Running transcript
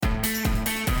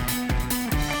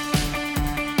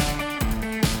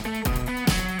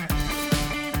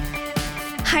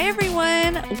Hi,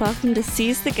 everyone. Welcome to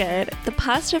Seize the Good, the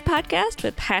positive podcast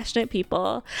with passionate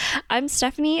people. I'm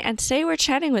Stephanie, and today we're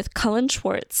chatting with Cullen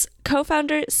Schwartz,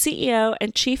 co-founder, CEO,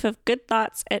 and chief of Good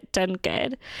Thoughts at Done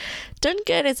Good. Done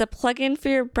Good is a plugin for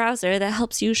your browser that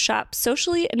helps you shop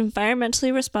socially and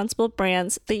environmentally responsible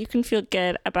brands that you can feel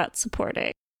good about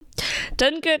supporting.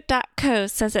 DoneGood.co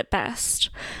says it best.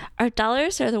 Our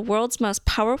dollars are the world's most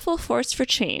powerful force for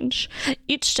change.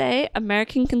 Each day,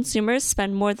 American consumers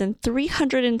spend more than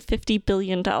 $350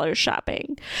 billion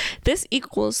shopping. This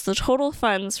equals the total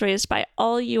funds raised by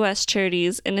all U.S.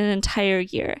 charities in an entire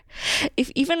year.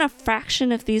 If even a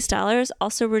fraction of these dollars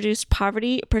also reduced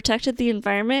poverty, protected the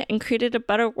environment, and created a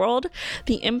better world,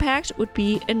 the impact would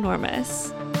be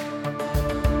enormous.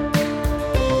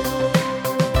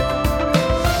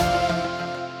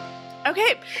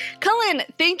 Okay, Cullen,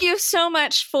 thank you so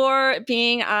much for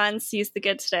being on Seize the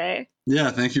Good today.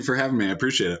 Yeah, thank you for having me. I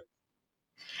appreciate it.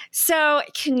 So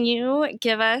can you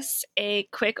give us a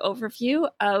quick overview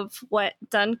of what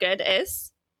Done Good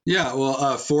is? Yeah,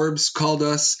 well, Forbes called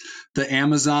us the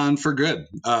Amazon for good.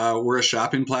 We're a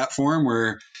shopping platform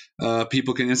where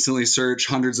people can instantly search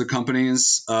hundreds of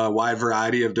companies, a wide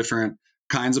variety of different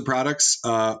kinds of products,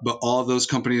 but all of those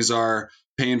companies are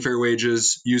paying fair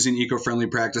wages, using eco-friendly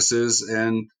practices,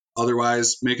 and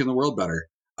otherwise making the world better.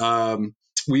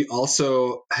 We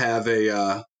also have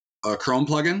a Chrome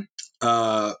plugin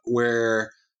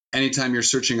where anytime you're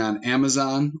searching on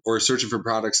Amazon or searching for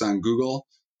products on Google,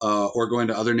 or going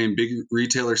to other named big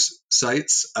retailer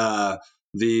sites,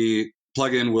 the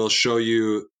plugin will show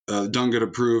you Done Good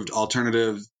approved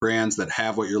alternative brands that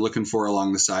have what you're looking for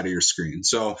along the side of your screen.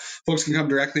 So folks can come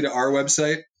directly to our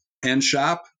website and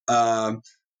shop,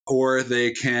 or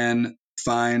they can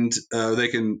find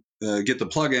get the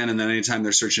plugin, and then anytime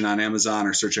they're searching on Amazon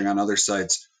or searching on other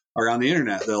sites or on the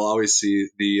internet, they'll always see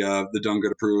the Done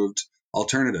Good approved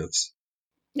alternatives.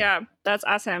 Yeah, that's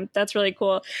awesome. That's really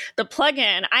cool. The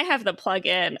plugin, I have the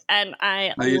plugin and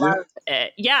I love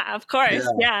it. Yeah, of course.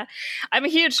 Yeah. I'm a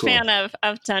huge fan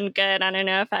of Done Good. I don't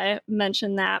know if I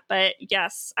mentioned that, but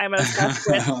yes, I'm obsessed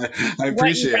with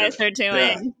what you guys are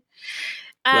doing.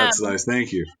 Yeah. That's nice.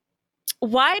 Thank you.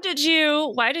 Why did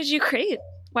you create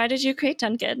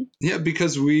Done Good? Yeah,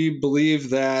 because we believe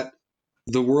that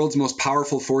the world's most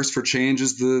powerful force for change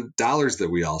is the dollars that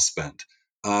we all spend.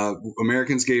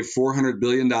 Americans gave $400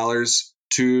 billion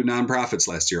to nonprofits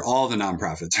last year, all the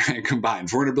nonprofits, right, combined,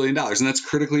 $400 billion. And that's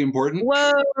critically important.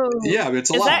 Whoa. Yeah, it's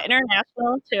a lot. Is that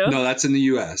international too? No, that's in the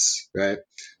U.S., right?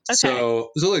 Okay.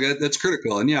 So look, that's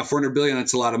critical. And yeah, $400 billion,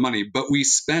 that's a lot of money. But we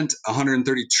spent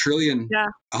 $130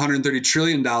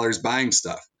 trillion buying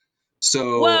stuff.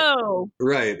 So, whoa.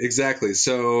 Right, exactly.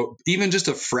 So even just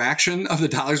a fraction of the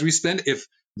dollars we spend, if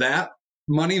that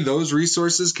money, those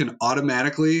resources can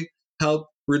automatically help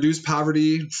reduce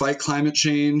poverty, fight climate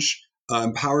change,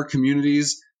 empower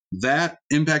communities, that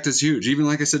impact is huge. Even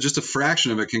like I said, just a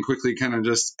fraction of it can quickly kind of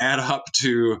just add up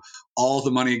to all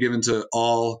the money given to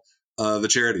all the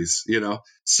charities,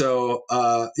 So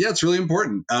yeah, it's really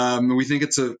important. We think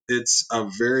it's a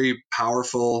very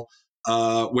powerful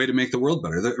way to make the world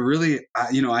better. That really,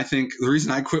 I think the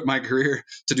reason I quit my career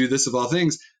to do this of all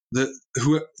things,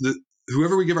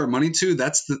 whoever we give our money to,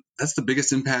 that's the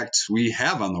biggest impact we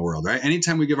have on the world, right?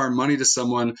 Anytime we give our money to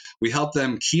someone, we help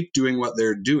them keep doing what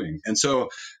they're doing. And so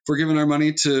if we're giving our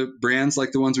money to brands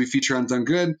like the ones we feature on Done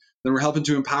Good, then we're helping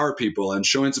to empower people and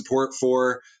showing support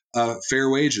for fair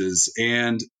wages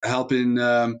and helping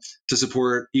to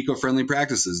support eco-friendly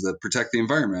practices that protect the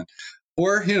environment.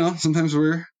 Or, sometimes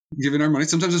we're giving our money.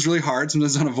 Sometimes it's really hard.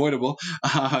 Sometimes it's unavoidable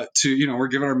we're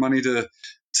giving our money to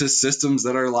systems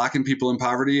that are locking people in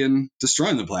poverty and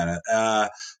destroying the planet. And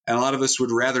a lot of us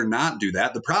would rather not do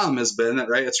that. The problem has been that,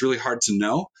 right, it's really hard to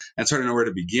know. And it's hard to know where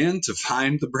to begin to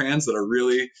find the brands that are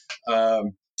really,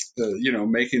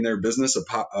 making their business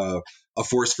a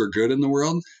force for good in the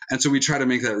world. And so we try to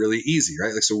make that really easy,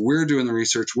 right? Like, so we're doing the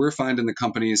research, we're finding the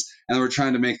companies, and we're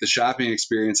trying to make the shopping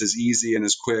experience as easy and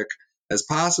as quick as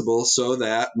possible so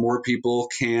that more people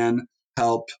can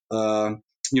help,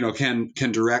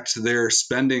 can direct their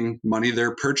spending money,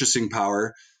 their purchasing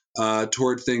power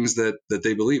toward things that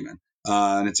they believe in.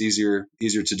 And it's easier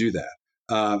to do that.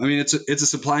 It's a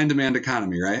supply and demand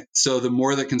economy, right? So the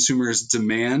more that consumers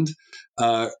demand,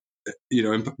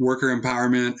 worker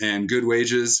empowerment and good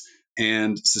wages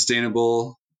and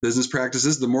sustainable business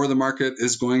practices, the more the market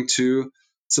is going to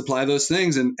supply those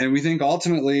things. And we think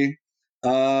ultimately,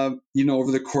 over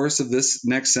the course of this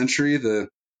next century, the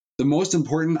most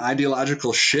important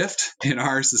ideological shift in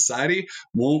our society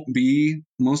won't be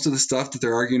most of the stuff that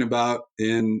they're arguing about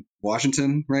in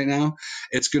Washington right now.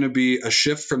 It's going to be a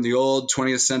shift from the old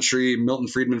 20th century Milton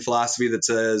Friedman philosophy that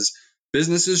says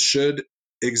businesses should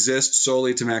exist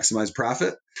solely to maximize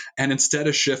profit, and instead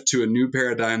a shift to a new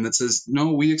paradigm that says,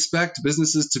 no, we expect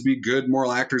businesses to be good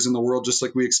moral actors in the world, just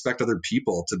like we expect other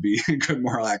people to be good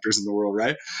moral actors in the world,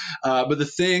 right? But the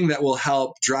thing that will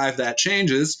help drive that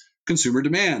change is consumer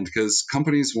demand, because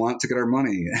companies want to get our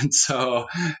money. And so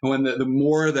when the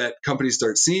more that companies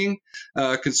start seeing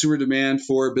consumer demand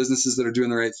for businesses that are doing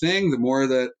the right thing, the more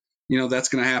that that's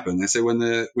going to happen. They say when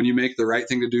you make the right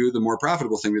thing to do, the more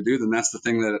profitable thing to do, then that's the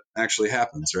thing that actually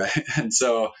happens, right? And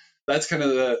so that's kind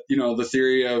of the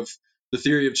theory of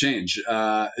change,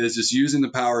 is just using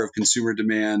the power of consumer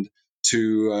demand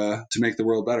to make the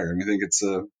world better. And I think it's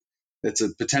a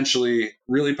potentially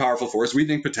really powerful force. We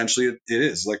think potentially it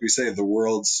is, like we say, the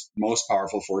world's most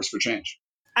powerful force for change.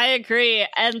 I agree.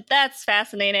 And that's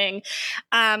fascinating.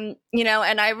 And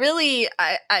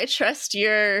I trust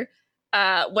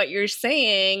what you're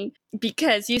saying,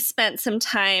 because you spent some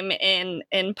time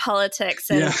in politics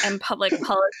and public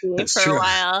policy for true. a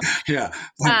while. Yeah.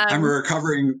 I'm a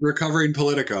recovering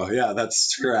Politico. Yeah,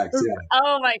 that's correct. Yeah.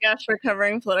 Oh my gosh,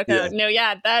 recovering Politico. Yeah. No,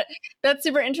 yeah, that's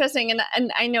super interesting.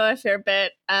 And I know a fair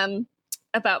bit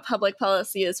about public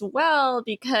policy as well,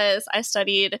 because I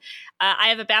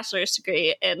have a bachelor's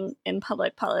degree in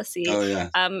public policy. Oh, yeah.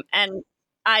 And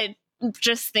I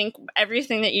just think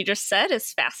everything that you just said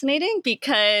is fascinating,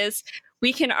 because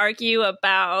we can argue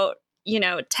about,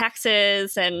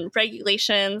 taxes and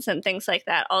regulations and things like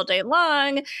that all day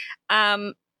long.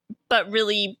 But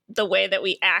really the way that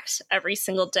we act every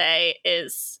single day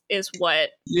is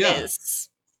what is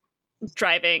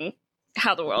driving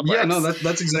how the world works. Yeah, no,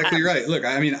 that's exactly right. Look,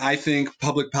 I mean, I think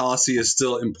public policy is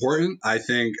still important. I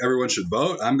think everyone should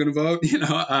vote. I'm going to vote.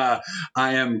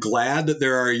 I am glad that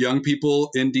there are young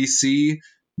people in DC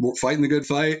fighting the good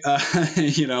fight.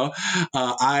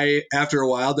 I after a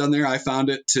while down there, I found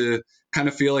it to kind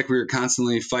of feel like we were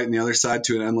constantly fighting the other side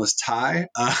to an endless tie.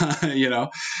 The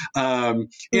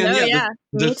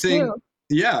thing, too.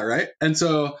 Yeah, right. And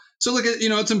so look at,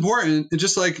 it's important. And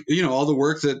just like, all the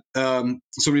work that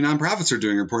so many nonprofits are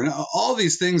doing are important. All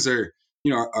these things are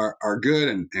good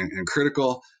and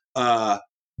critical.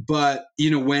 But,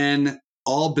 when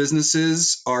all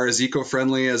businesses are as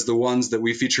eco-friendly as the ones that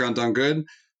we feature on Done Good,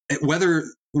 whether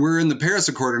we're in the Paris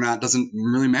Accord or not doesn't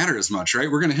really matter as much,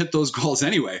 right? We're going to hit those goals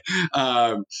anyway.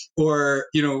 Or,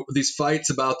 these fights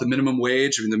about the minimum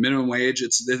wage. I mean, the minimum wage,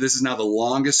 this is now the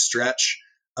longest stretch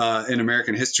in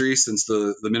American history since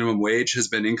the minimum wage has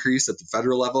been increased at the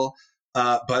federal level.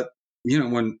 But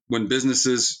when more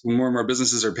and more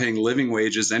businesses are paying living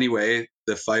wages anyway,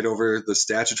 the fight over the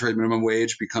statutory minimum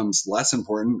wage becomes less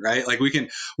important, right? Like we can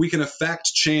affect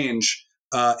change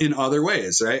in other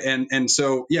ways, right? And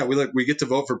so we get to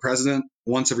vote for president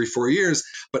once every 4 years,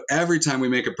 but every time we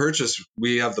make a purchase,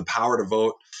 we have the power to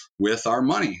vote with our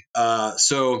money.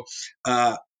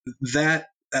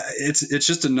 It's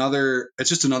just another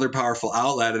powerful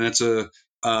outlet, and it's a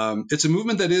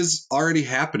movement that is already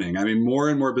happening. I mean, more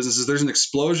and more businesses. There's an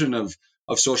explosion of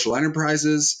social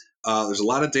enterprises. There's a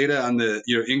lot of data on the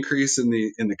increase in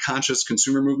the conscious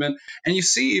consumer movement, and you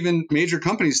see even major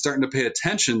companies starting to pay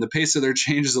attention. The pace of their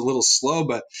change is a little slow,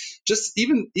 but just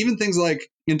even things like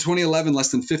in 2011, less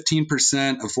than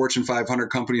 15% of Fortune 500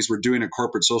 companies were doing a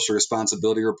corporate social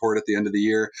responsibility report at the end of the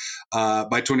year.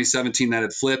 By 2017, that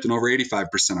had flipped, and over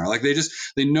 85% are. Like they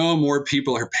know more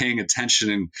people are paying attention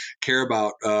and care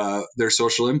about their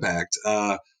social impact.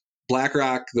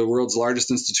 BlackRock, the world's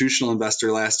largest institutional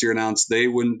investor, last year announced they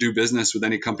wouldn't do business with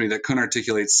any company that couldn't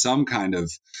articulate some kind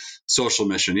of social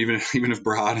mission, even if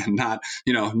broad and not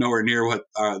nowhere near what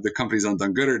the companies on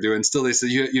Done Good are doing. Still, they said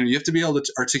you have to be able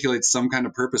to articulate some kind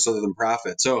of purpose other than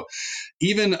profit. So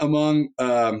even among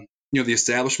the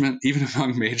establishment, even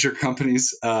among major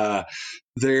companies,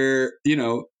 they're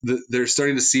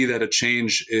starting to see that a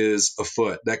change is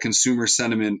afoot, that consumer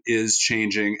sentiment is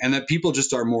changing, and that people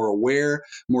just are more aware,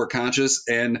 more conscious,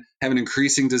 and have an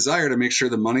increasing desire to make sure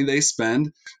the money they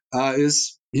spend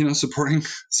is supporting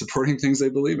things they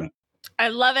believe in. I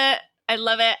love it. I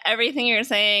love it. Everything you're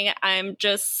saying, I'm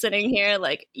just sitting here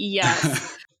like,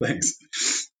 yes. Thanks.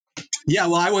 Yeah,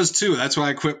 well, I was too. That's why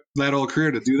I quit that old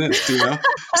career to do this. So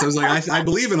I was like, I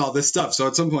believe in all this stuff. So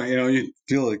at some point, you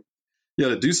feel like you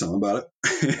got to do something about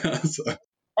it. So.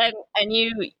 And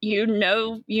you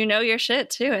know your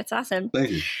shit too. It's awesome. Thank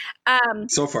you.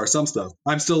 So far, some stuff.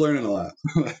 I'm still learning a lot.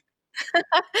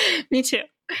 Me too.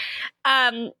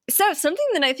 So something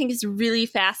that I think is really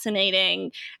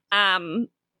fascinating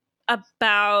about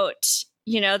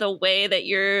the way that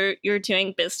you're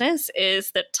doing business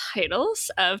is the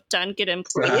titles of Done Good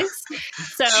employees.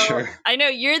 So Sure. I know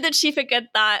you're the chief of Good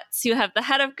Thoughts. You have the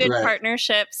head of Good Right.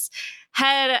 Partnerships,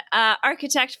 head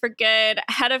architect for Good,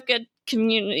 head of Good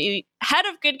Community,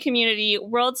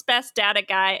 world's best data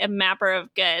guy, and mapper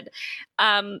of Good.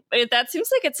 That seems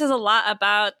like it says a lot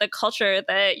about the culture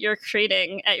that you're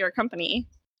creating at your company.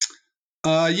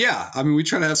 Yeah, I mean, we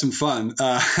try to have some fun.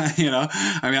 I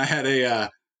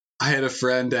had a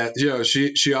friend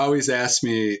that, she always asks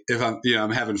me if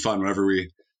I'm having fun whenever we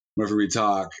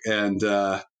talk. And,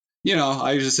 I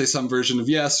usually say some version of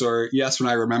yes or yes when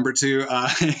I remember to,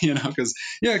 because,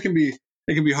 it can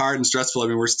be hard and stressful. I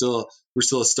mean, we're still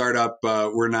a startup.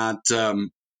 We're not,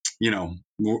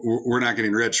 we're not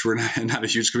getting rich. We're not a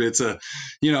huge company.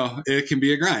 It can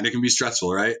be a grind. It can be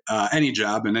stressful, right? Any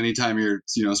job and anytime you're,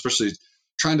 especially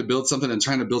trying to build something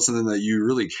that you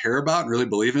really care about and really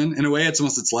believe in. In a way, it's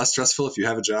less stressful if you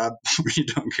have a job where you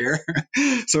don't care.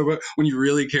 So, but when you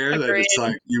really care, Agreed. that it's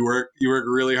like you work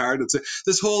really hard. It's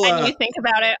this whole and you think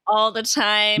about it all the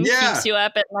time. Yeah, keeps you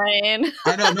up at night.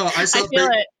 I don't know. I feel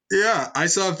it. Yeah, I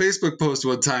saw a Facebook post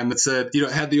one time that said, it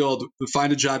had the old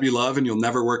 "find a job you love and you'll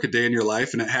never work a day in your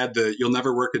life," and it had the "you'll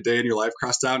never work a day in your life"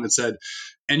 crossed out, and it said,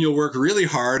 "and you'll work really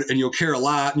hard and you'll care a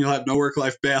lot and you'll have no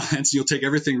work-life balance. You'll take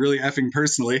everything really effing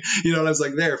personally." And I was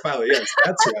like, there, finally, yes,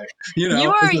 that's right. You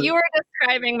are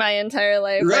describing my entire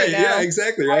life right now. Yeah,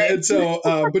 exactly, right. And so,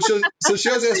 but she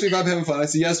always asks me if I'm having fun. I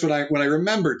say yes when I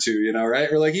remember to,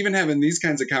 right? Or like even having these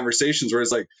kinds of conversations where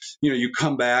it's like, you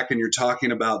come back and you're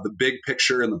talking about the big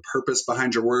picture and the purpose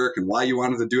behind your work and why you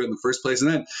wanted to do it in the first place,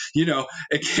 and then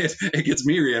it gets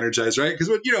me re-energized, right? Because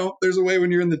there's a way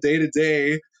when you're in the day to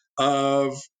day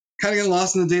of kind of getting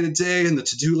lost in the day to day and the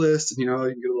to-do list, and you can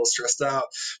get a little stressed out.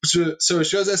 So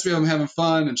she always asks me if I'm having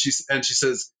fun, and she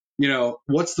says,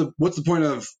 what's the point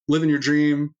of living your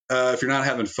dream if you're not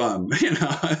having fun?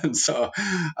 And so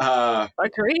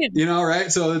agreed.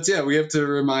 Right? So it's we have to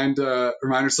remind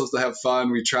ourselves to have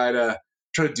fun. We try to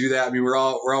do that. I mean, we're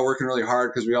all working really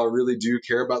hard because we all really do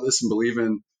care about this and believe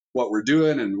in what we're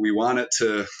doing, and we want it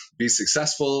to be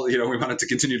successful. We want it to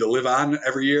continue to live on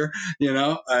every year.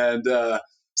 And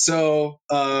so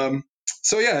yeah,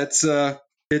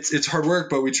 it's hard work,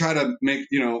 but we try to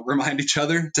remind each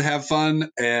other to have fun,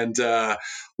 and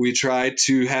we try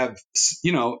to have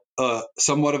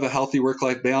somewhat of a healthy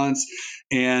work-life balance.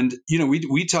 And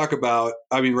we talk about,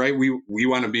 I mean, right, we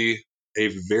want to be a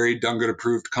very Done Good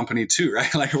approved company too,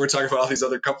 right? Like we're talking about all these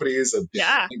other companies, and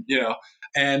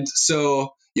and so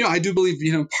I do believe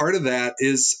part of that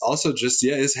is also just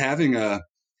is having a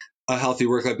healthy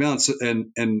work-life balance.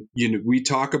 And we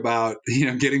talk about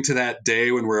getting to that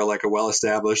day when we're like a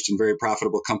well-established and very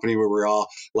profitable company where we're all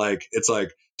like, it's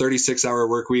like 36-hour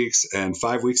work weeks and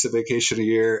 5 weeks of vacation a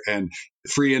year and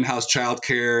free in-house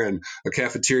childcare and a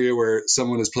cafeteria where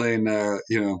someone is playing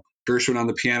Gershwin on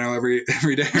the piano every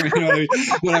day,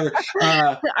 whatever.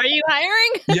 Are you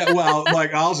hiring? Yeah, well,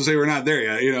 like I'll also say we're not there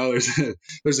yet.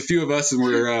 There's a few of us, and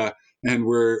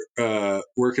we're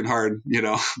working hard,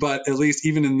 but at least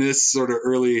even in this sort of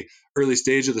early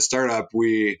stage of the startup,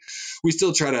 we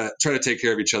still try to take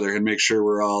care of each other and make sure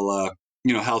we're all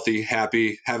healthy,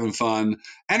 happy, having fun,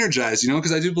 energized,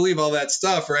 because I do believe all that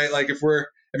stuff, right? Like when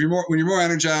you're more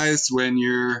energized, when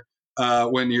you're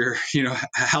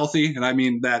healthy, and I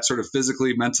mean that sort of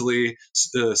physically, mentally,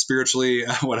 spiritually,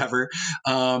 whatever,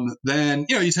 then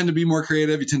you tend to be more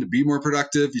creative, you tend to be more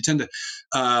productive, you tend to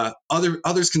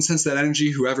others can sense that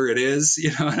energy, whoever it is,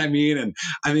 what I mean. And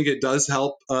I think it does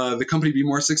help the company be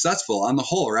more successful on the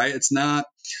whole, right? It's not,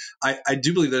 I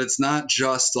do believe that it's not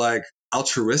just like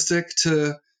altruistic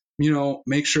to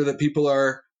make sure that people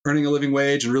are earning a living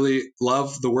wage and really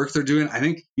love the work they're doing. I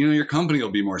think, your company will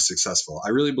be more successful. I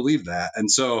really believe that. And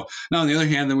so now on the other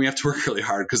hand, then we have to work really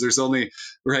hard because there's only,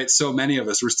 so many of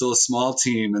us. We're still a small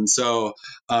team. And so,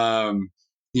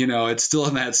 it's still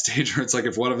in that stage where it's like,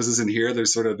 if one of us isn't here,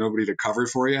 there's sort of nobody to cover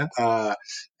for you.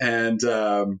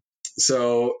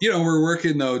 So, we're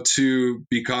working though to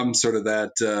become sort of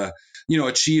that,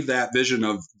 achieve that vision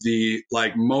of the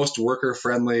like most worker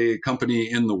friendly company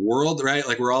in the world, right?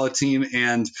 Like we're all a team,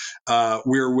 and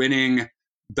we're winning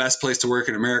best place to work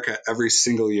in America every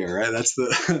single year, right? That's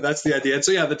the idea. And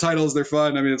so yeah, the titles, they're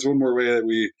fun. I mean, it's one more way that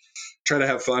we try to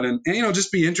have fun and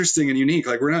just be interesting and unique.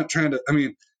 Like we're not trying to, I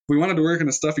mean, if we wanted to work in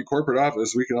a stuffy corporate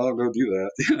office, we can all go do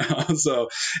that, So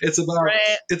it's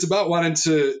about wanting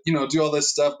to, do all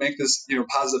this stuff, make this,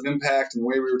 positive impact in the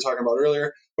way we were talking about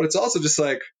earlier. But it's also just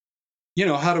like,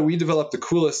 how do we develop the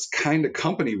coolest kind of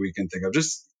company we can think of?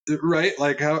 Just right,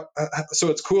 like how so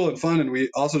it's cool and fun, and we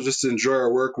also just enjoy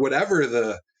our work, whatever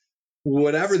the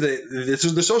whatever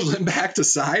the social impact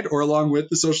aside, or along with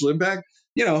the social impact,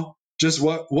 just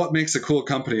what makes a cool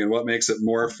company and what makes it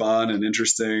more fun and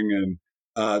interesting,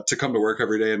 and to come to work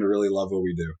every day and to really love what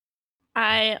we do.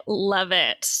 I love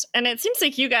it. And it seems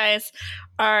like you guys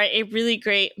are a really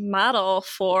great model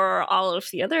for all of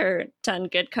the other done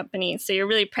good companies. So you're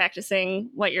really practicing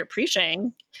what you're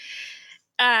preaching.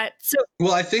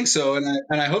 Well, I think so, and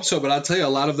I hope so. But I'll tell you, a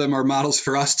lot of them are models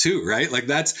for us too, right? Like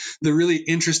that's the really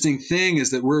interesting thing,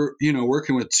 is that we're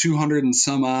working with 200 and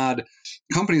some odd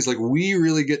companies. Like we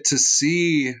really get to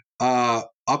see up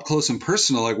close and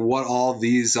personal, like what all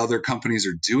these other companies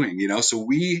are doing. So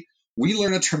we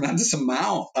learn a tremendous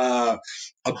amount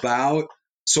about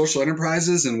social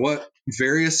enterprises and what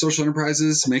various social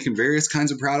enterprises making various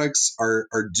kinds of products are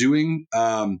doing,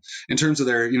 in terms of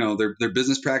their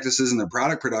business practices and their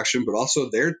product production, but also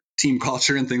their team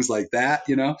culture and things like that,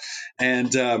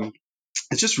 and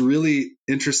it's just really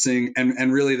interesting,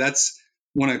 and really that's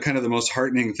one of kind of the most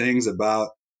heartening things about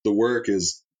the work,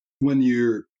 is when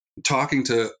you're talking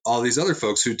to all these other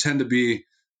folks who've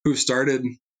started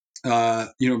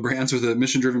brands with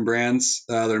mission-driven brands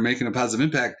that are making a positive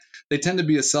impact. They tend to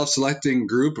be a self-selecting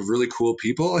group of really cool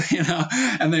people,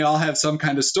 and they all have some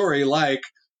kind of story, like,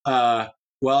 and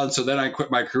so then I quit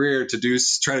my career to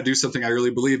try to do something I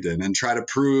really believed in, and try to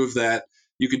prove that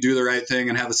you could do the right thing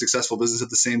and have a successful business at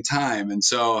the same time. And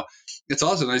so it's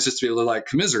also nice just to be able to like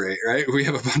commiserate, right? We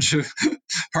have a bunch of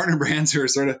partner brands who are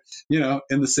sort of,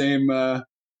 in the same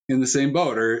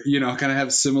boat, or, kind of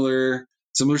have similar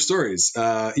stories,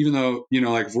 even though,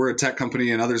 like if we're a tech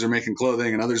company and others are making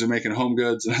clothing and others are making home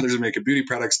goods and others are making beauty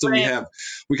products, still right.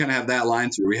 we kind of have that line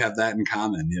through. We have that in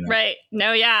common, Right.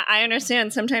 No, yeah, I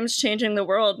understand. Sometimes changing the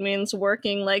world means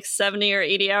working like 70 or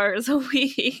 80 hours a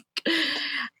week.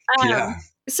 Yeah.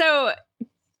 So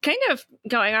kind of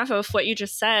going off of what you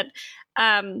just said,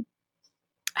 how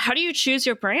do you choose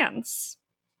your brands?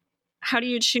 How do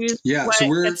you choose what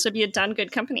gets to be a done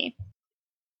good company?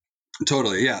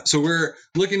 Totally. Yeah. So we're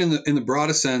looking in the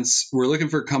broadest sense, we're looking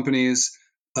for companies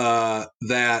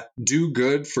that do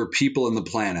good for people and the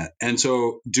planet. And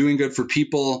so doing good for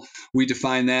people, we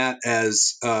define that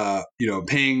as,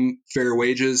 paying fair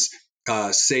wages,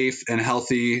 safe and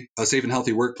healthy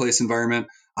workplace environment,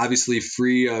 obviously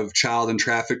free of child and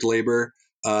trafficked labor,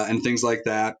 and things like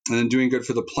that. And then doing good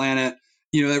for the planet,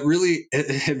 that really,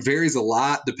 it varies a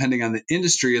lot depending on the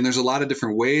industry. And there's a lot of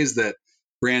different ways that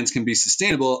brands can be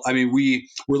sustainable. I mean,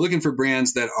 we're looking for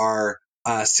brands that are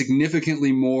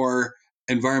significantly more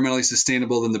environmentally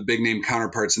sustainable than the big name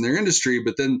counterparts in their industry,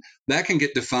 but then that can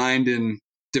get defined in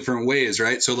different ways,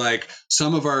 right? So like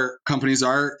some of our companies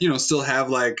are, still have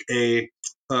like a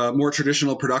more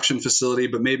traditional production facility,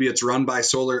 but maybe it's run by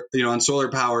solar, on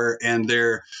solar power, and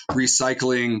they're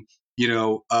recycling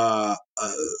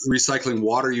recycling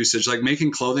water usage, like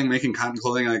making cotton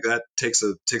clothing, like that takes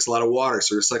a lot of water.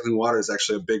 So recycling water is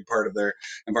actually a big part of their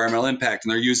environmental impact,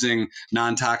 and they're using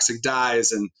non-toxic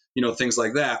dyes and things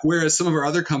like that. Whereas some of our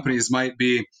other companies might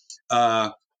be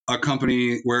a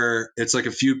company where it's like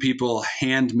a few people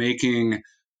hand making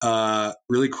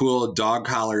really cool dog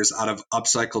collars out of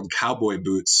upcycled cowboy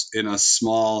boots in a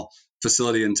small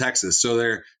facility in Texas. So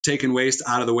they're taking waste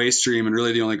out of the waste stream, and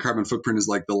really the only carbon footprint is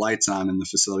like the lights on in the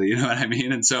facility. You know what I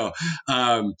mean? And so,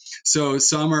 so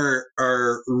some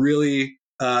are really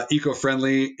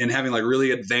eco-friendly and having like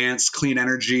really advanced clean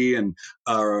energy and,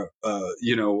 like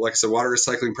I said, water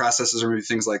recycling processes or maybe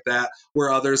things like that,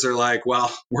 where others are like,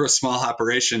 well, we're a small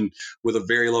operation with a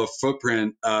very low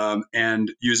footprint,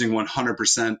 and using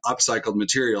 100% upcycled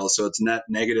material. So it's net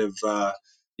negative,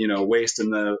 waste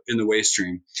in the waste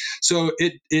stream. So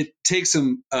it takes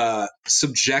some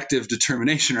subjective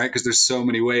determination, right? Because there's so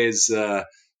many ways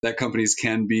that companies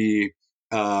can be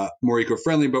more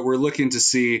eco-friendly, but we're looking to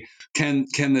see, can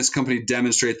this company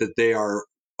demonstrate that they are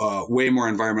way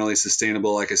more environmentally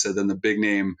sustainable, like I said, than the big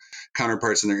name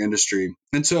counterparts in their industry.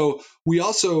 And so we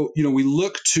also, we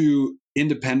look to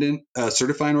independent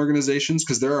certifying organizations,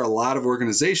 because there are a lot of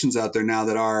organizations out there now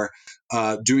that are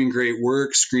doing great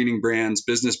work, screening brands,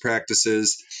 business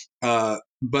practices, but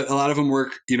a lot of them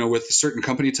work, with certain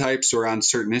company types or on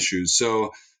certain issues.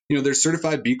 So, there's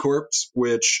certified B Corps,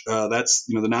 which that's,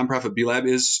 the nonprofit B Lab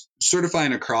is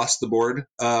certifying across the board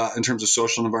in terms of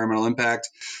social and environmental impact.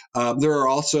 There are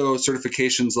also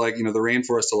certifications like, the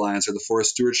Rainforest Alliance or the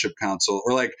Forest Stewardship Council,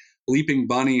 or like Leaping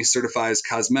Bunny certifies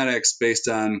cosmetics based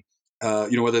on,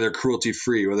 whether they're cruelty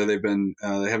free, whether they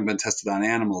haven't been tested on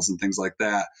animals and things like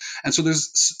that. And so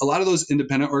there's a lot of those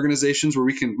independent organizations where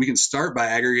we can start by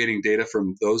aggregating data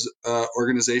from those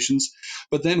organizations.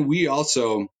 But then we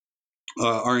also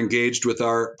are engaged with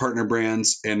our partner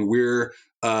brands, and we're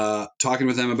talking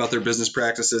with them about their business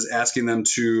practices, asking them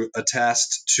to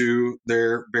attest to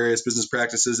their various business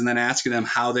practices, and then asking them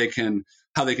how they can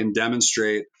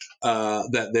demonstrate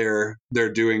that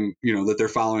they're doing, that they're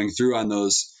following through on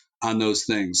those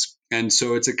things. And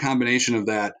so it's a combination of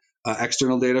that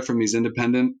external data from these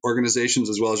independent organizations,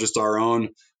 as well as just our own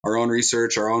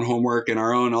research, our own homework, and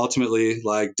our own ultimately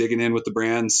like digging in with the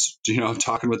brands,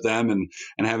 talking with them and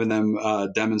having them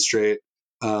demonstrate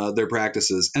their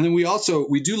practices. And then we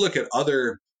do look at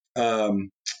other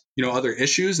other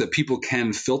issues that people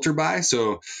can filter by.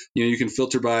 So you can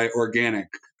filter by organic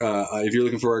if you're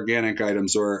looking for organic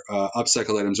items or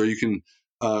upcycled items, or you can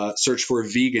search for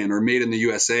vegan or made in the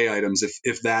USA items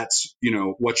if that's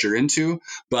what you're into.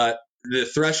 But the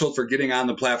threshold for getting on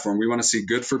the platform, we want to see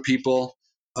good for people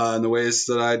in the ways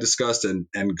that I discussed, and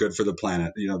good for the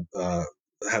planet.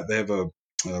 They have a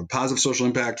positive social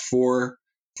impact for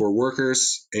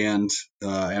workers and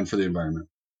for the environment.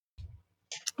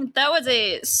 That was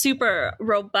a super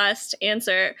robust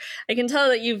answer. I can tell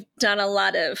that you've done a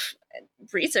lot of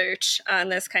research on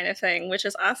this kind of thing, which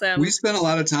is awesome. We spent a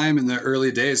lot of time in the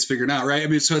early days figuring out, right? I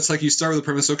mean, so it's like you start with the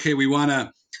premise, okay, we want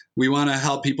to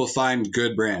help people find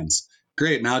good brands.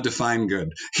 Great, now define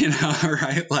good,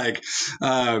 right? Like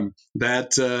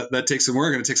that takes some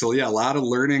work, and it takes a lot of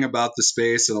learning about the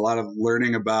space and a lot of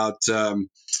learning about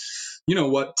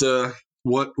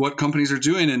what companies are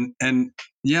doing, and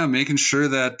making sure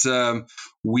that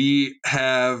we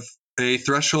have a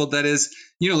threshold that is,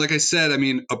 like I said, I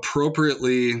mean,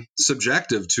 appropriately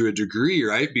subjective to a degree,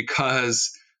 right?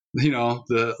 Because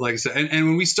like I said, and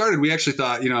when we started, we actually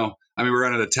thought, I mean, we're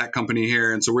running a tech company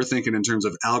here, and so we're thinking in terms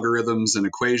of algorithms and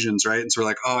equations, right? And so we're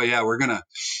like, oh yeah, we're gonna,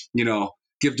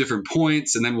 give different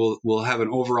points, and then we'll have an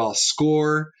overall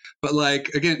score. But like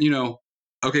again,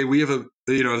 okay, we have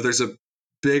if there's a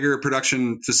bigger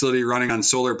production facility running on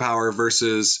solar power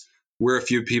versus we're a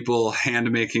few people hand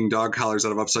making dog collars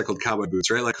out of upcycled cowboy boots,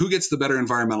 right? Like, who gets the better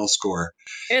environmental score?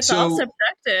 It's all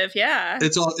subjective, yeah.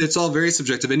 It's all very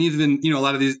subjective, and even a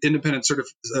lot of these independent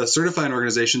certifying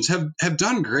organizations have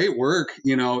done great work,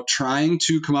 trying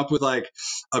to come up with like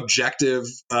objective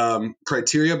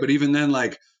criteria. But even then,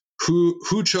 like,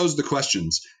 who chose the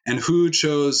questions, and who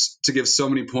chose to give so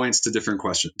many points to different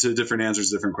questions, to different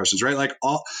answers to different questions, right? Like,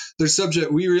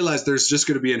 we realize there's just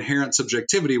going to be inherent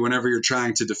subjectivity whenever you're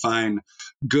trying to define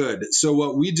good. So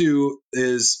what we do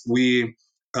is we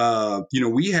have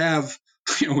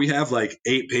we have like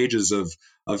 8 pages of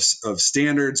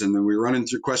standards, and then we're running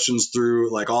through questions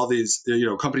through like all these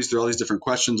companies through all these different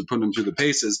questions and putting them through the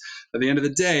paces. At the end of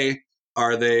the day,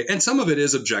 are they, and some of it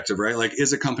is objective, right? Like,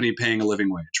 is a company paying a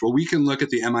living wage? Well, we can look at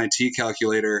the MIT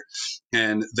calculator,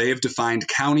 and they've defined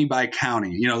county by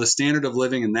county, the standard of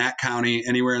living in that county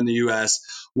anywhere in the US.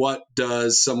 What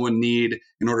does someone need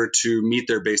in order to meet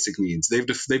their basic needs?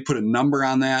 They've put a number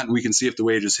on that, and we can see if the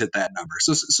wages hit that number.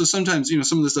 So sometimes,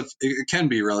 some of this stuff, it can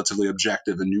be relatively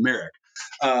objective and numeric,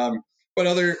 but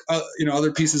other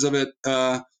pieces of it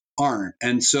aren't.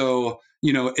 And so,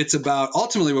 it's about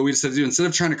ultimately what we decided to do. Instead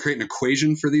of trying to create an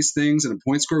equation for these things and a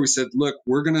point score, we said, look,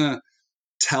 we're going to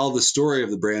tell the story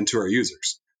of the brand to our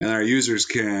users, and our users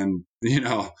can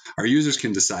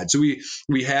decide. So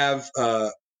we have,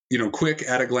 quick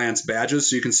at a glance badges.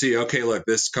 So you can see, okay, look,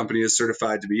 this company is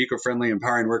certified to be eco-friendly,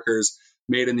 empowering workers,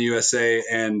 made in the USA,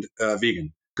 and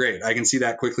vegan. Great. I can see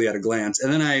that quickly at a glance.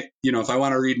 And then if I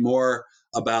want to read more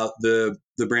about the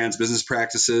brand's business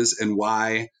practices and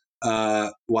why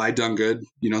Done Good,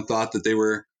 thought that they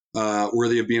were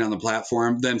worthy of being on the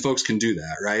platform, then folks can do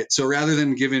that, right? So rather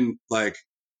than giving like,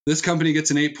 this company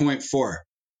gets an 8.4,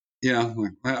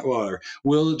 whatever,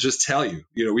 we'll just tell you,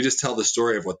 we just tell the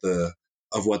story of what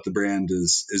the brand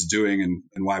is doing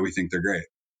and why we think they're great.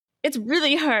 It's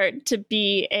really hard to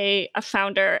be a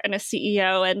founder and a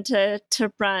CEO and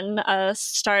to run a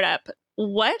startup.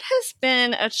 What has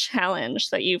been a challenge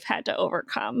that you've had to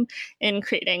overcome in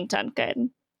creating Done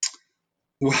Good?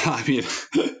 Well, I mean,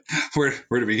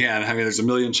 where to begin? I mean, there's a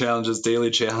million challenges,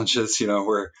 daily challenges.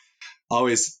 We're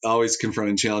always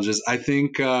confronting challenges. I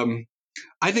think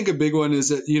a big one is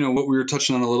that, what we were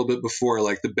touching on a little bit before,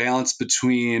 like the balance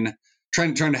between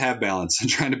trying to have balance and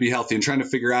trying to be healthy and trying to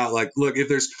figure out, like, look, when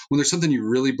there's something you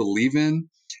really believe in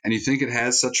and you think it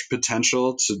has such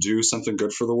potential to do something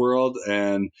good for the world,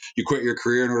 and you quit your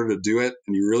career in order to do it,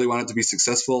 and you really want it to be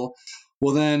successful,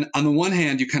 well, then on the one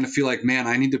hand, you kind of feel like, man,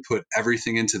 I need to put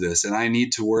everything into this, and I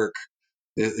need to work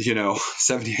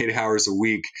 78 hours a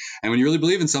week. And when you really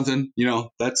believe in something,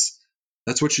 that's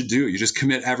what you do. You just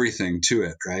commit everything to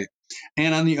it, right?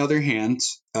 And on the other hand,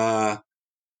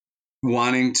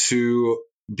 wanting to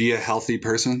be a healthy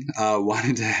person,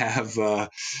 wanting to have,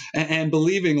 and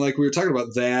believing, like we were talking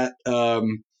about that,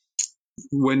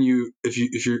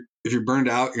 if you're burned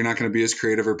out, you're not going to be as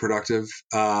creative or productive,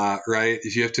 right?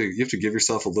 If you have to give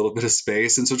yourself a little bit of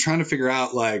space. And so trying to figure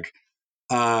out like,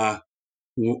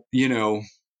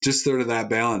 just sort of that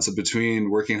balance of between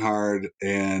working hard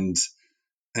and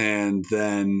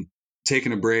then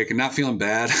taking a break and not feeling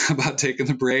bad about taking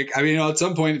the break. I mean, at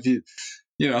some point, if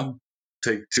you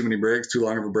take too many breaks, too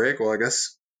long of a break, well, I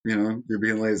guess, you're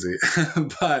being lazy.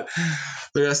 But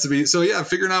there has to be, so yeah,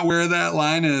 figuring out where that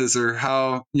line is, or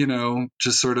how,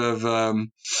 just sort of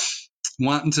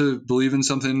wanting to believe in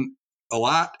something a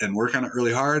lot and work on it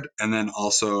really hard. And then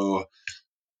also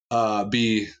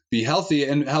be healthy,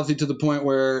 and healthy to the point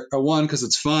where, one, because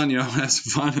it's fun, has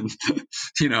fun,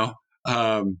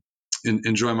 and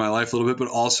enjoy my life a little bit, but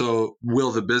also,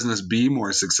 will the business be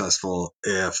more successful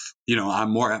if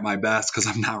I'm more at my best because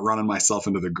I'm not running myself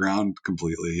into the ground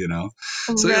completely, so right,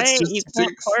 it's just you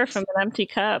can't pour from an empty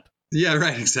cup. Yeah,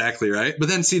 right, exactly, right. But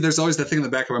then see, there's always that thing in the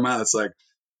back of my mind that's like,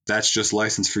 that's just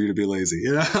license for you to be lazy.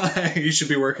 You should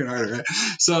be working harder, right?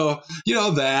 So,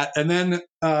 that. And then,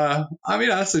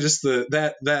 honestly, just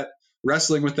that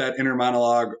wrestling with that inner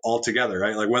monologue altogether,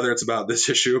 right? Like whether it's about this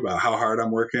issue, about how hard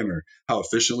I'm working or how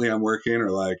efficiently I'm working,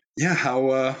 or like, yeah,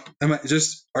 how,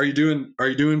 are you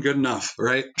doing good enough,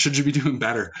 right? Should you be doing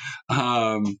better?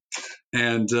 And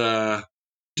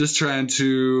just trying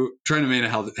to maintain a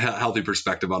healthy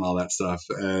perspective on all that stuff.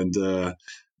 And,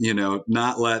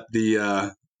 not let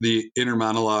the inner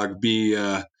monologue be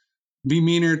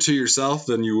meaner to yourself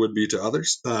than you would be to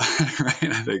others. Right.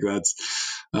 I think that's,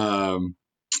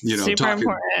 super talking,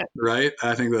 important. right.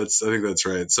 I think that's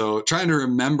right. So trying to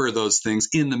remember those things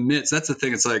in the midst, that's the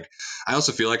thing. It's like, I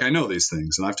also feel like I know these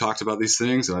things, and I've talked about these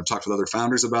things, and I've talked with other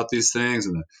founders about these things.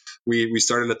 And we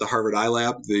started at the Harvard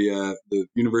iLab, the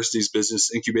university's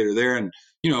business incubator there. And,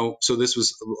 so this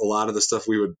was a lot of the stuff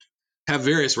we would have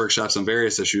various workshops on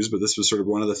various issues, but this was sort of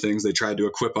one of the things they tried to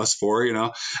equip us for,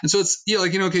 And so it's,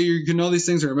 okay, you can know these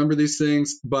things and remember these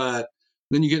things, but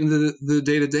then you get into the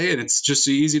day to day, and it's just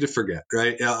so easy to forget,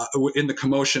 right? In the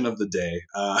commotion of the day,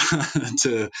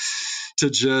 to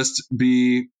just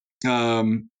be,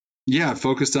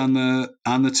 focused on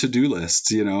the to-do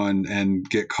list, and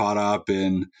get caught up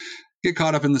in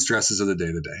the stresses of the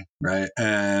day to day, right?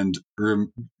 And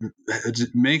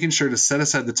making sure to set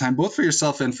aside the time, both for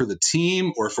yourself and for the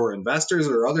team, or for investors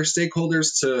or other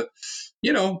stakeholders, to,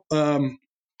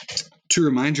 to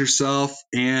remind yourself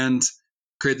and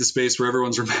create the space where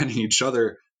everyone's reminding each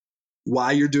other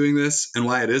why you're doing this, and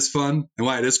why it is fun, and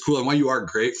why it is cool, and why you are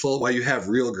grateful, why you have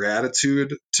real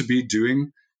gratitude to be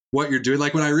doing what you're doing.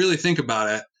 Like when I really think about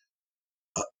it,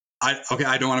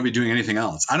 I don't want to be doing anything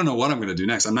else. I don't know what I'm going to do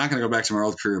next. I'm not going to go back to my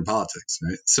old career in politics,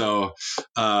 right? So,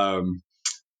 I'm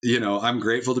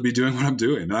grateful to be doing what I'm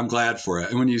doing, and I'm glad for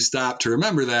it. And when you stop to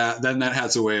remember that, then that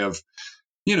has a way of,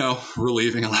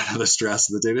 relieving a lot of the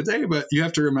stress of the day to day. But you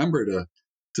have to remember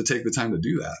to take the time to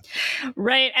do that.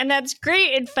 Right. And that's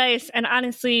great advice, and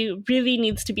honestly really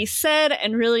needs to be said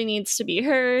and really needs to be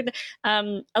heard.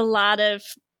 A lot of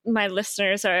my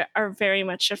listeners are very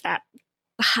much of that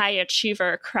high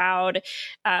achiever crowd,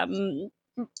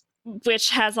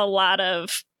 which has a lot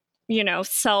of,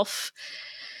 self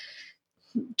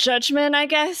judgment, I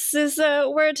guess is a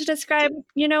word to describe,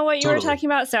 what you were talking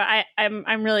about. So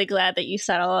I'm really glad that you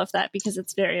said all of that, because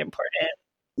it's very important.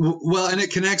 Well, and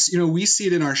it connects, we see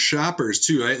it in our shoppers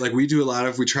too, right? Like we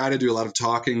try to do a lot of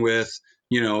talking with,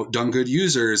 done good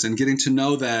users, and getting to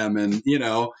know them, and,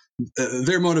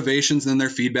 their motivations and their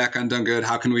feedback on Done Good.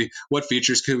 What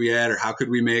features could we add, or how could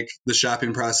we make the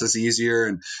shopping process easier?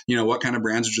 And, what kind of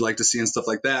brands would you like to see, and stuff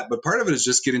like that. But part of it is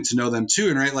just getting to know them too.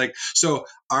 And right, like, so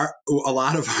a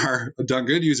lot of our Done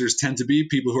Good users tend to be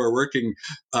people who are working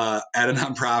at a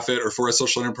nonprofit or for a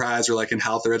social enterprise, or like in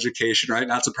health or education, right?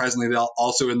 Not surprisingly, they'll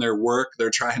also in their work,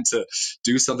 they're trying to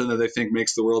do something that they think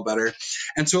makes the world better.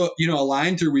 And so, a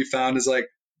line through we found is like,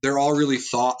 they're all really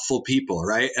thoughtful people,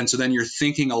 right? And so then you're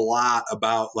thinking a lot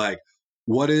about like,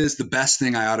 what is the best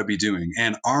thing I ought to be doing?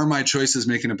 And are my choices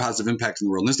making a positive impact in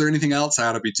the world? And is there anything else I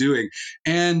ought to be doing?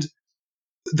 And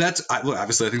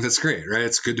obviously I think that's great, right?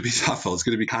 It's good to be thoughtful. It's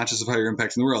good to be conscious of how you're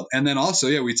impacting the world. And then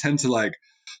also, we tend to like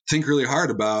think really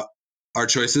hard about our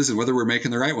choices, and whether we're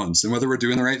making the right ones, and whether we're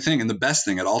doing the right thing and the best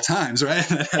thing at all times, right?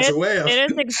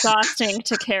 It is exhausting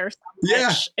to care so much.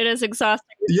 Yeah. It is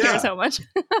exhausting to care so much.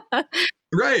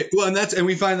 Right. Well, and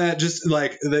we find that just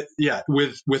like that,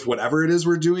 with whatever it is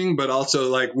we're doing, but also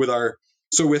like with Done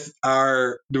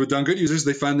Good users,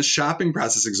 they find the shopping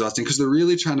process exhausting because they're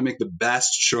really trying to make the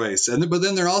best choice. But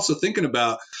then they're also thinking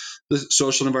about the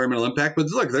social and environmental impact. But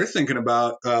look, they're thinking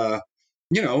about,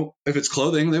 if it's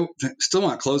clothing, they still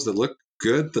want clothes that look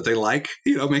good, that they like,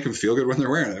 make them feel good when they're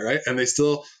wearing it, right? And they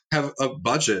still have a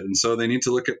budget, and so they need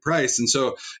to look at price. And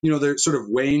so, they're sort of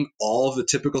weighing all of the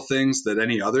typical things that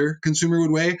any other consumer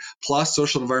would weigh, plus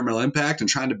social environmental impact, and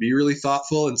trying to be really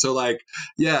thoughtful. And so,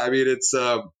 it's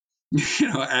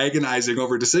agonizing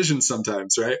over decisions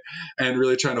sometimes, right? And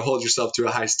really trying to hold yourself to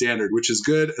a high standard, which is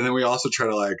good. And then we also try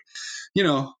to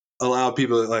allow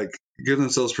people to give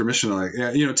themselves permission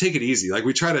to take it easy.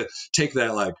 We try to take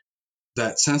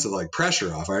that sense of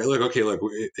pressure off, right?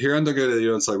 Here on Done Good,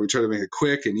 it's we try to make it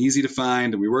quick and easy to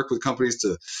find, and we work with companies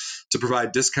to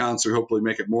provide discounts or hopefully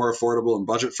make it more affordable and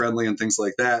budget friendly and things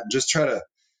like that. And just try to,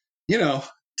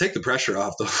 take the pressure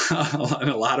off in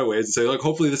a lot of ways and say, look,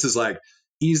 hopefully this is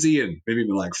easy and maybe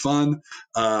even fun,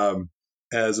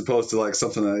 as opposed to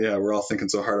something that, we're all thinking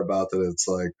so hard about that it's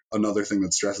another thing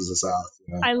that stresses us out.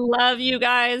 I love you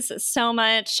guys so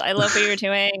much. I love what you're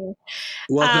doing.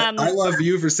 Well, I love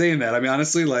you for saying that. I mean,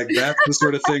 honestly, that's the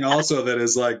sort of thing also that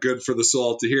is good for the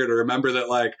soul to hear, to remember that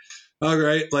all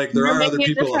right, there are other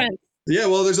people. Yeah,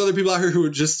 well, there's other people out here who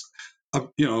would just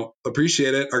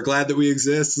appreciate it, are glad that we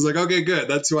exist. It's okay, good.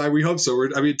 That's why we hope so.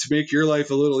 To make your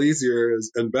life a little easier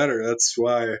and better. That's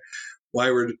why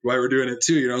we're doing it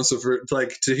too, so for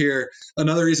to hear,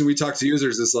 another reason we talk to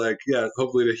users is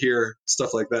hopefully to hear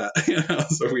stuff like that,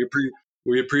 so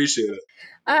we appreciate it.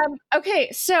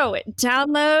 Okay, so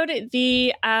download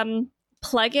the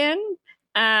plugin,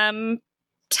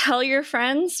 tell your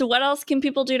friends. What else can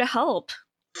people do to help?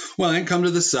 Well, and come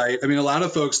to the site. I mean, a lot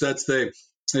of folks,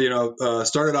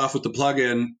 started off with the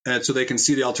plugin, and so they can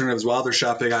see the alternatives while they're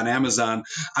shopping on Amazon.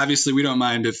 Obviously, we don't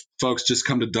mind if folks just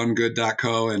come to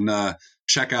donegood.co and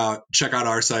check out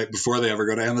our site before they ever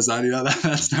go to Amazon.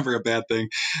 That's never a bad thing.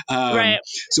 Right.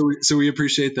 So we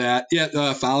appreciate that.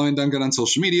 Yeah, following Done Good on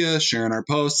social media, sharing our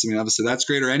posts. I mean, obviously that's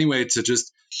great. Or any way to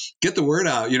just get the word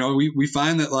out. We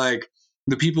find that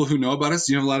the people who know about us,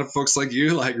 a lot of folks like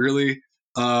you, really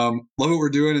love what we're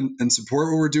doing and support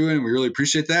what we're doing, and we really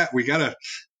appreciate that.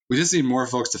 We just need more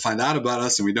folks to find out about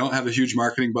us, and we don't have a huge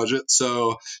marketing budget.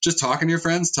 So just talking to your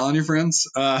friends, telling your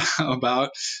friends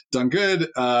about Done Good,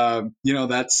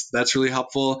 that's really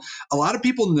helpful. A lot of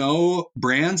people know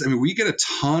brands. I mean, we get a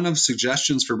ton of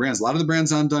suggestions for brands. A lot of the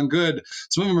brands on Done Good,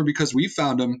 some of them are because we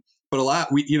found them, but a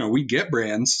lot we get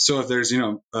brands. So if there's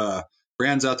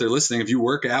brands out there listening, if you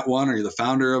work at one or you're the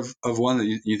founder of one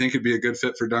that you think would be a good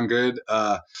fit for Done Good,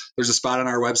 there's a spot on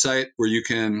our website where you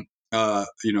can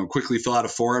quickly fill out a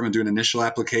form and do an initial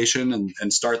application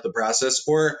and start the process.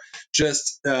 Or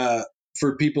just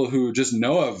for people who just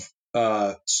know of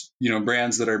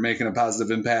brands that are making a positive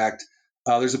impact,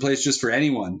 there's a place just for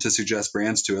anyone to suggest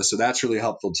brands to us. So that's really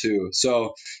helpful too.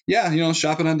 So yeah,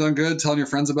 shopping on Done Good, telling your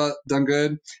friends about Done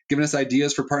Good, giving us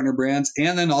ideas for partner brands,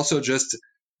 and then also just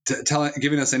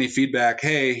giving us any feedback.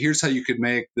 Hey, here's how you could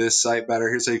make this site better.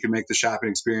 Here's how you can make the shopping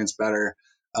experience better.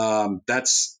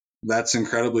 That's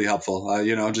incredibly helpful.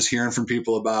 Just hearing from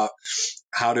people about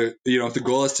how to, if the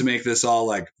goal is to make this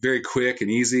all very quick and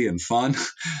easy and fun,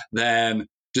 then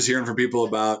just hearing from people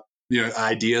about,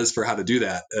 ideas for how to do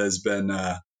that has been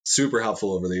super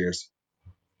helpful over the years.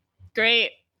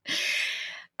 Great.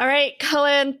 All right,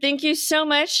 Cullen, thank you so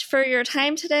much for your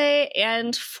time today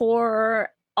and for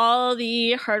all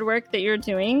the hard work that you're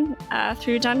doing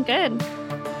through Done Good.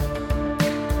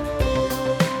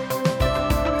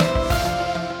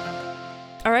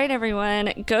 All right,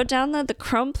 everyone, go download the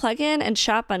Chrome plugin and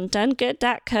shop on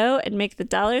donegood.co and make the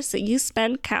dollars that you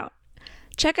spend count.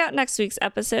 Check out next week's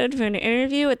episode for an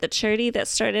interview with the charity that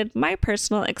started my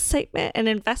personal excitement and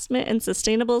investment in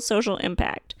sustainable social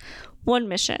impact, One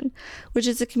Mission, which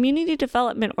is a community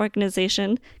development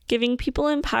organization giving people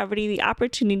in poverty the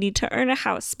opportunity to earn a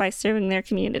house by serving their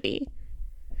community.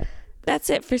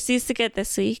 That's it for Seize the Good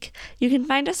this week. You can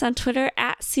find us on Twitter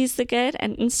at Seize the Good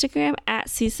and Instagram at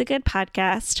Seize the Good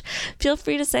Podcast. Feel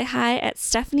free to say hi at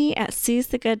Stephanie at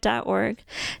seizethegood.org.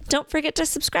 Don't forget to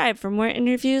subscribe for more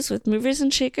interviews with movers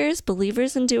and shakers,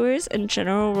 believers and doers, and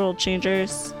general world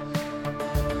changers.